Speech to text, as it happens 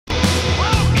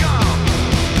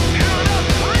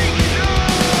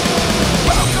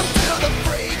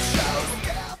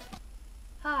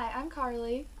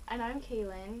And I'm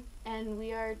Kaylin, and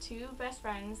we are two best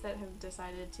friends that have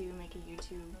decided to make a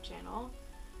YouTube channel.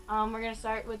 We're going to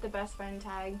start with the best friend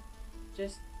tag,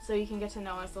 just so you can get to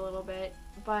know us a little bit.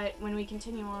 But when we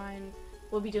continue on,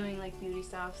 we'll be doing like beauty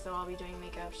stuff, so I'll be doing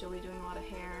makeup, she'll be doing a lot of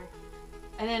hair,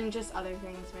 and then just other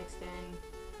things mixed in.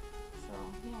 So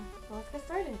yeah, so let's get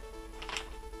started.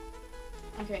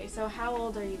 Okay, so how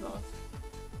old are you both?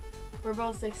 We're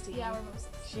both 16. Yeah, we're both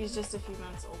 16. She's just a few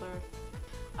months older.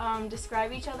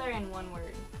 Describe each other in one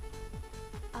word.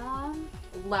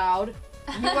 Loud.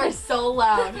 You are so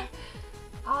loud.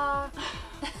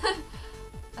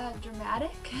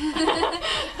 Dramatic.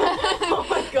 Oh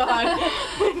my god.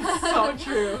 It's so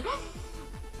true.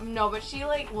 No, but she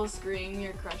like will scream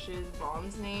your crush's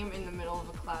mom's name in the middle of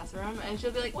a classroom and she'll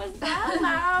be like, was that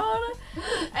loud?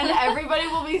 And everybody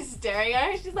will be staring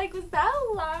at her. She's like, was that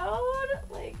loud?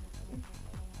 Like,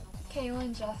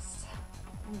 Kaylin just...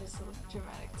 I'm just so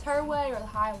dramatic. It's her way or the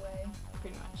highway.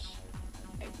 Pretty much.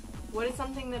 Okay. What is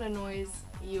something that annoys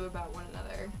you about one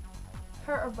another?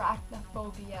 Her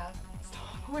arachnophobia.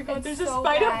 Oh my god, It's there's so a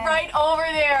spider bad. right over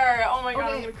there! Oh my god,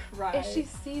 Okay, I'm gonna cry. if she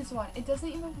sees one, it doesn't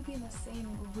even have to be in the same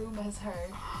room as her.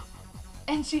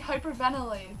 And she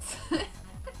hyperventilates.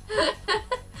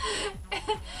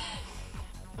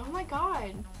 Oh my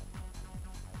god.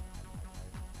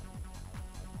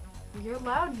 Your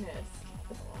loudness.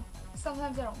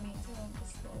 Sometimes I don't mean to, I'm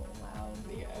just a little loud.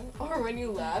 Yeah. Or when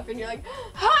you laugh and you're like,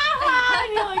 ha ha!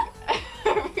 And you're like,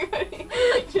 everybody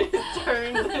just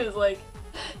turns and is like,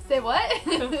 say what?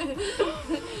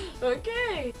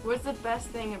 okay. What's the best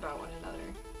thing about one another?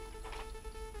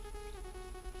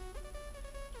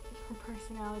 Her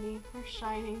personality. Her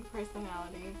shining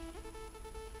personality.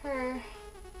 Her...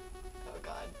 Oh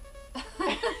god.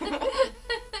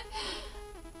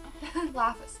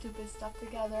 laugh at stupid stuff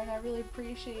together, and I really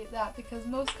appreciate that because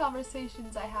most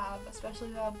conversations I have,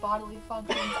 especially about bodily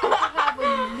functions, I can have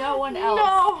with no one else.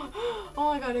 No!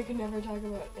 Oh my god, I could never talk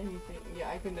about anything. Yeah,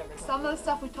 I could never talk Some about of the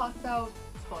stuff we talk about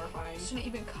It's horrifying. shouldn't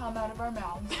even come out of our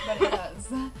mouths, but it does.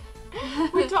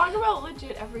 We talk about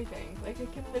legit everything. Like,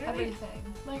 it can literally... Everything.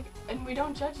 Like, and we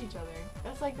don't judge each other.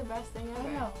 That's like the best thing ever.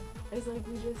 I know. It's like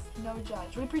we just... No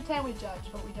judge. We pretend we judge,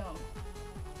 but we don't.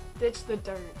 ditch the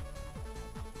dirt.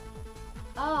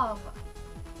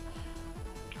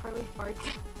 Carly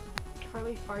farts.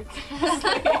 Carly farts.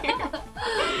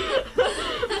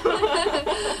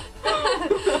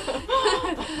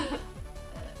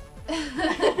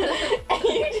 And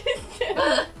you just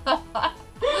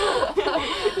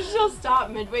she'll stop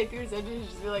midway through a sentence and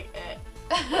just be like, eh.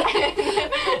 Then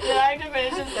I have to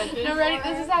finish a sentence. No, ready?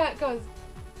 This is how it goes.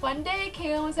 One day,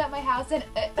 Kaylin was at my house and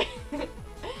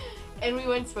and we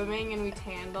went swimming and we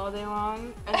tanned all day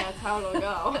long, and that's how it'll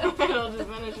go. It'll just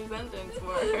finish a sentence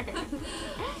for her.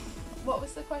 What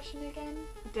was the question again?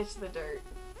 Ditch the dirt.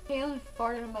 Kaylin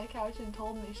farted on my couch and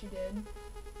told me she did.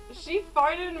 She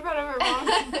farted in front of her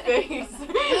mom's face.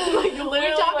 Like literally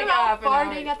We're talking like about half an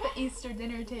farting hour. at the Easter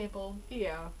dinner table.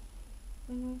 Yeah.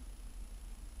 Mm-hmm.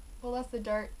 Well, that's the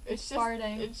dirt. It's just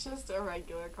farting. It's just a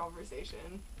regular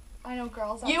conversation. I know,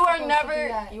 girls. You are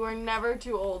never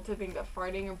too old to think that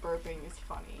farting or burping is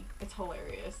funny. It's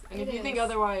hilarious. And It if you think is.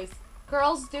 otherwise,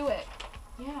 Girls do it.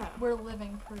 yeah. We're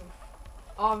living proof.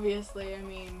 Obviously, I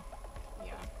mean,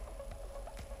 yeah.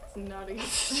 It's not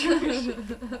against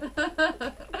tradition.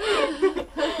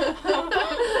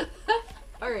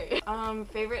 Alright.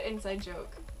 Favorite inside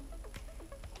joke.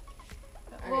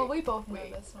 Well, Alright, we both know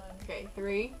wait. this one. Okay,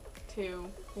 3, 2,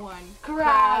 1.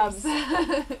 Crabs.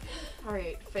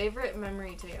 Alright, favorite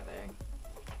memory together.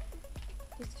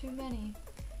 There's too many.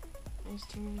 There's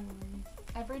too many memories.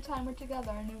 Every time we're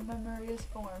together, a new memory is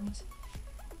formed.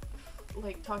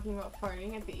 Like talking about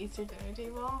farting at the Easter dinner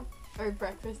table? Or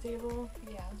breakfast table?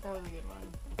 Yeah. That was a good one.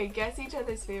 Okay, guess each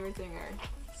other's favorite singer.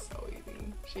 So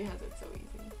easy. She has it so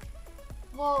easy.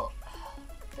 Well,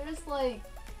 there's like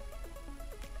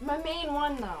My main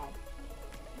one though.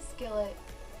 Skillet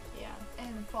Yeah.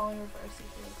 and Falling Reverse is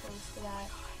really close to that.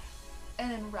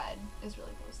 And then Red is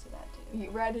really close to that too.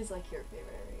 Red is like your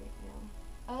favorite, right?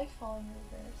 I like Falling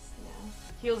Reverse. Yeah.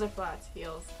 Heels or flats?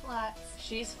 Heels. Flats.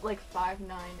 She's like 5'9.5".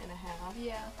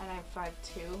 Yeah. And I'm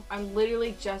 5'2". I'm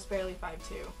literally just barely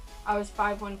 5'2". I was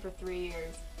 5'1" for 3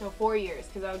 years. No, 4 years,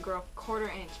 because I would grow a quarter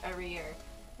inch every year.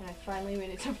 And I finally made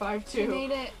it to 5'2". You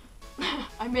made it.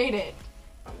 I made it.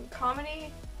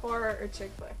 Comedy, horror, or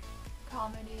chick flick?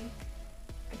 Comedy.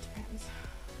 It depends.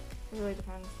 It really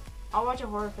depends. I'll watch a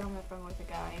horror film if I'm with a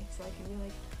guy, so I can be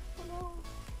like, oh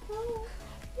no, no,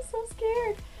 I'm so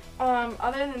scared.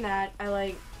 Other than that, I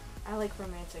like I like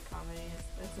romantic comedies.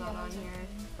 That's not Yeah, on those are here,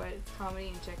 good. but it's comedy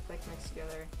and chick flick mixed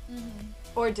together. Mm-hmm.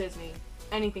 Or Disney.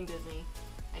 Anything Disney.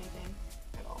 Anything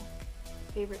at all.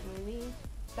 Favorite movie?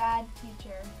 Bad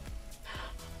Teacher.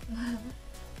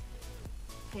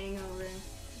 Hangover.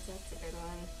 That's a good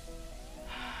one.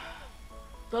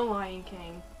 The Lion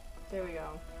King. There we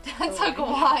go. That took a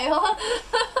while.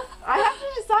 I have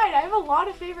to decide. I have a lot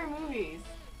of favorite movies.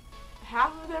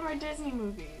 Half of them are Disney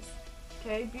movies.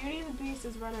 Okay, Beauty and the Beast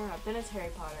is runner up. Then it's Harry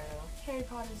Potter though. Harry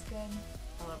Potter's good.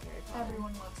 I love Harry Potter.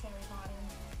 Everyone loves Harry Potter.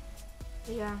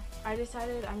 Yeah, I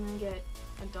decided I'm gonna get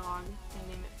a dog and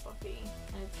name it Fluffy,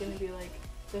 and it's gonna be like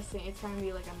this thing. It's gonna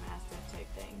be like a mastiff type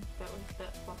thing.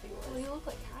 That Fluffy was. Well, you look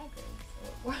like Hagrid,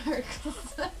 so it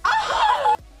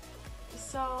works.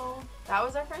 So that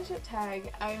was our friendship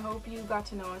tag. I hope you got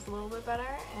to know us a little bit better,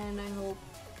 and I hope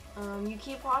you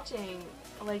keep watching.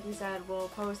 Like we said, we'll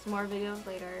post more videos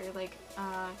later. Like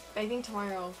I think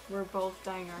tomorrow we're both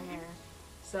dyeing our hair,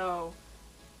 so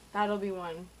that'll be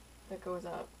one that goes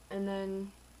up, and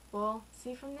then we'll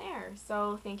see from there.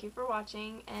 So thank you for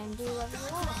watching, and we love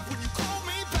you all. When you call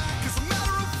me back, as a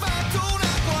matter of fact, don't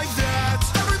act like that.